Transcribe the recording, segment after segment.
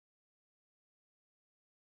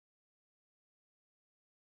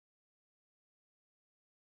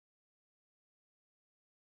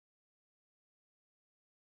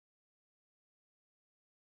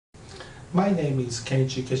My name is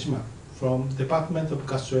Ikejima from Department of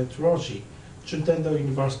Gastroenterology, Juntendo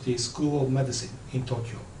University School of Medicine in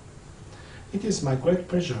Tokyo. It is my great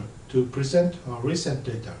pleasure to present our recent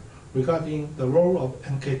data regarding the role of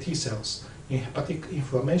NKT cells in hepatic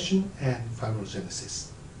inflammation and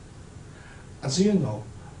fibrogenesis. As you know,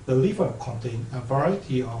 the liver contains a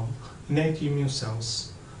variety of innate immune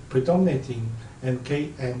cells, predominating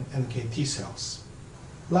NK and NKT cells.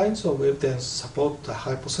 Lines of evidence support the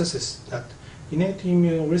hypothesis that innate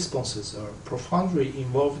immune responses are profoundly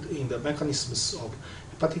involved in the mechanisms of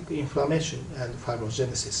hepatic inflammation and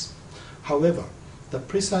fibrogenesis. However, the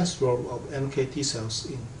precise role of NKT cells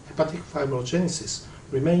in hepatic fibrogenesis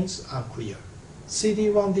remains unclear.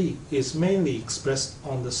 CD1d is mainly expressed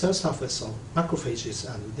on the cell surface of macrophages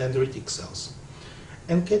and dendritic cells.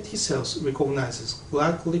 NKT cells recognizes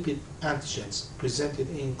glycolipid antigens presented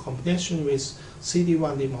in combination with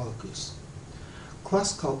CD1d molecules.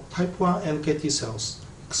 Classical type 1 NKT cells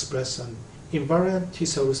express an invariant T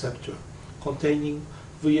cell receptor containing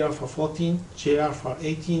Valpha14,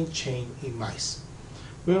 Jalpha18 chain in mice,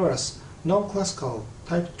 whereas non-classical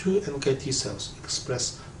type 2 NKT cells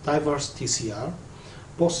express diverse TCR,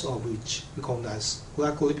 both of which recognize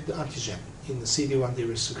glycolipid antigen in the CD1d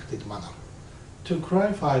restricted manner. To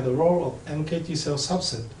clarify the role of NKT cell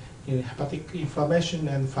subset in hepatic inflammation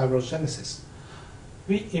and fibrogenesis,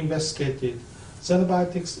 we investigated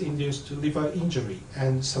xenobiotics-induced liver injury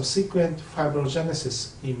and subsequent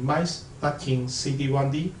fibrogenesis in mice lacking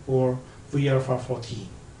CD1d or Valpha14.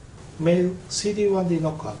 Male CD1d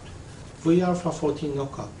knockout, Valpha14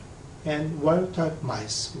 knockout, and wild-type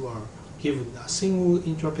mice were given a single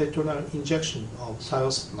intraperitoneal injection of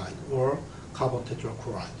thiazolidine or carbon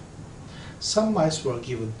tetrachloride. Some mice were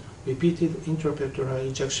given repeated intraperitoneal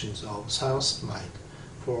injections of thiazolidine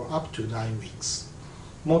for up to 9 weeks.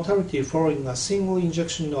 Mortality following a single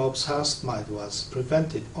injection of thiazolidine was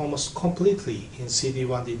prevented almost completely in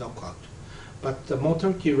CD1d knockout, but the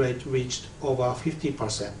mortality rate reached over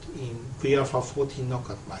 50% in Valpha14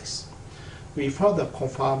 knockout mice. We further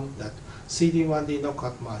confirmed that CD1d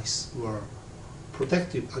knockout mice were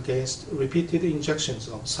protected against repeated injections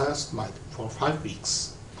of thiazolidine for 5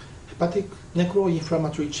 weeks. Hepatic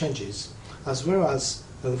necroinflammatory changes, as well as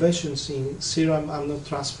elevations in serum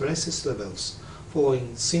aminotransferases levels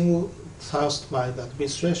following single thiazolidine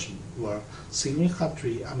administration, were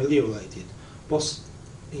significantly ameliorated both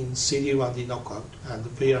in CD1d knockout and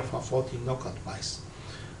Valpha14 knockout mice,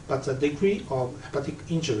 but the degree of hepatic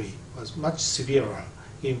injury was much severer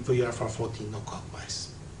in Valpha14 knockout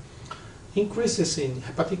mice. Increases in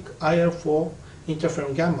hepatic IL-4,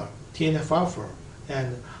 interferon gamma, TNF-alpha,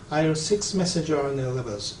 and IL-6 messenger RNA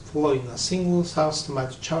levels following a single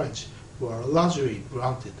thiazolidine challenge were largely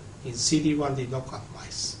blunted in CD1d knockout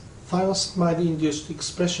mice. Thiazolidine-induced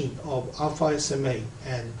expression of alpha SMA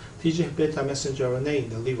and TGF-beta messenger RNA in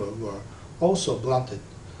the liver were also blunted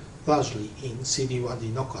largely in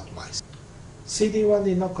CD1d knockout mice.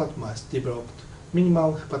 CD1d knockout mice developed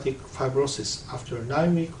minimal hepatic fibrosis after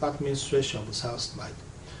 9-week administration of thiazolidine,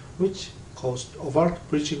 which caused overt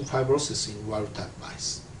bridging fibrosis in wild-type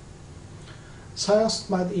mice.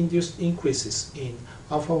 Thiazolidine-induced increases in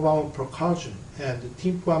alpha-1 procardium and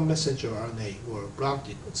TIMP1 messenger RNA were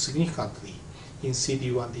blunted significantly in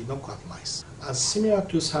CD1d knockout mice. As similar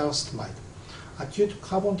to thiazolidine, acute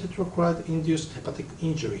carbon tetrachloride-induced hepatic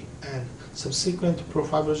injury and subsequent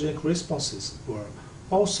profibrogenic responses were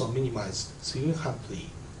also minimized significantly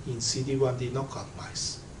in CD1d knockout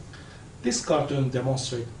mice. This cartoon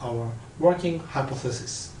demonstrates our working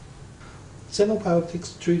hypothesis.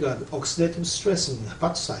 Xenobiotics-triggered oxidative stress in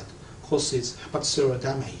hepatocyte causes hepatocellular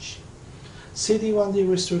damage. CD1d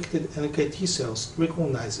restricted NKT cells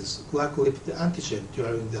recognizes glycolipid antigen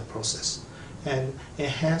during the process and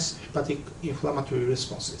enhance hepatic inflammatory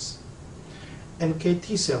responses.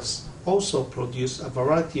 NKT cells also produce a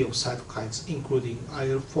variety of cytokines including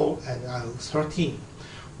IL-4 and IL-13,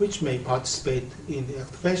 which may participate in the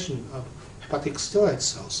activation of hepatic stellate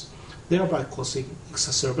cells, thereby causing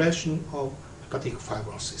exacerbation of hepatic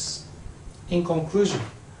fibrosis. In conclusion,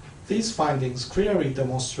 these findings clearly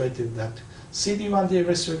demonstrated that CD1d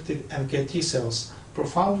restricted NKT cells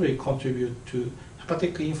profoundly contribute to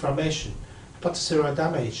hepatic inflammation, hepatocellular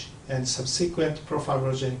damage, and subsequent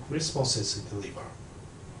profibrogenic responses in the liver.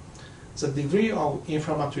 The degree of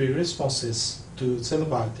inflammatory responses to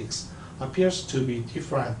xenobiotics appears to be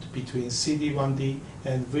different between CD1d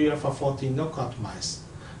and Valpha14 knockout mice,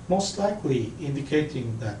 most likely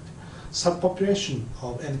indicating that subpopulation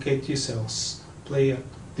of NKT cells play a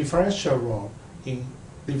differential role in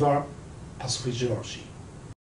liver pathophysiology.